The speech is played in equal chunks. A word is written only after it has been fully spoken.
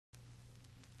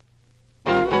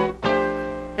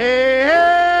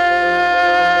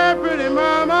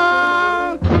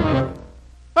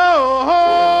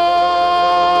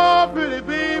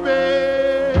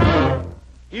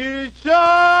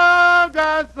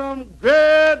some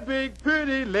great big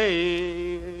pretty legs.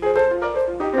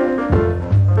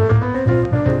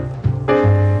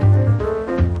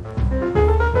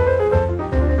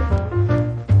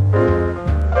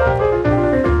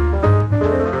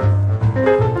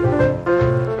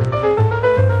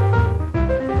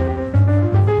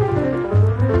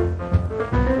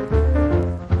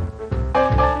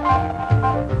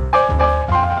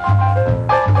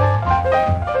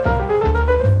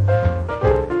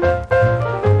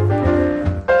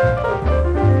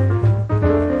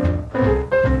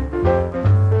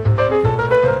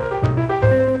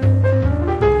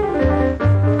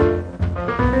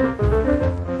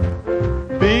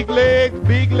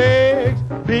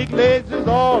 Big legs is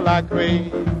all I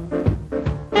crave.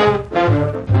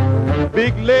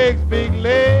 Big legs, big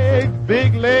legs,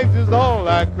 big legs is all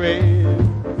I crave.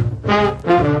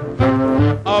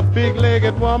 A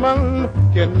big-legged woman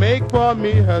can make for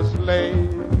me her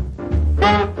slave.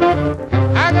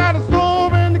 I got a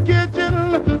stove in the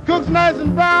kitchen, cooks nice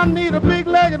and brown, need a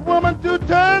big-legged woman to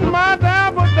turn my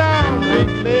damper down.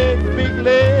 Big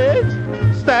legs,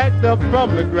 stacked up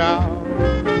from the ground.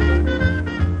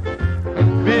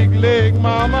 Big leg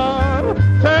mama,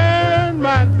 turn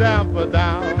my damper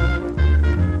down.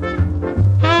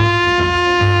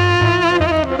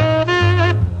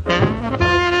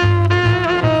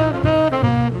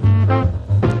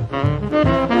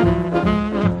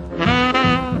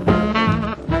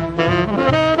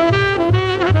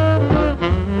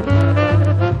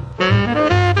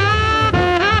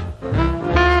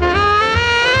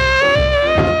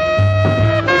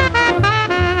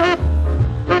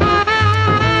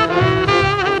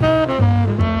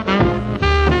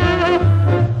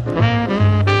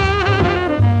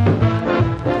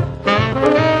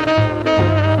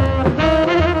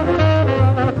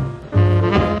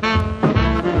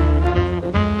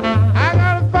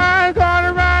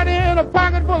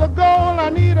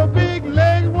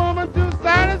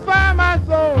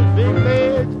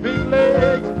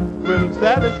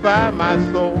 Satisfy my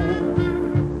soul.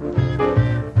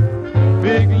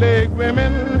 Big leg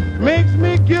women makes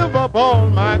me give up all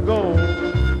my gold.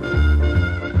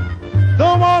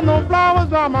 Don't want no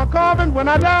flowers on my coffin. When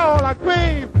I die, all I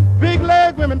crave. Big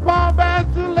leg women, palm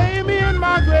baths to lay me in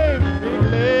my grave. Big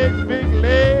legs, big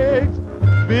legs,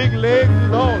 big legs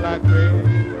is all I crave.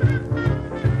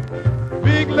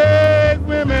 Big legs.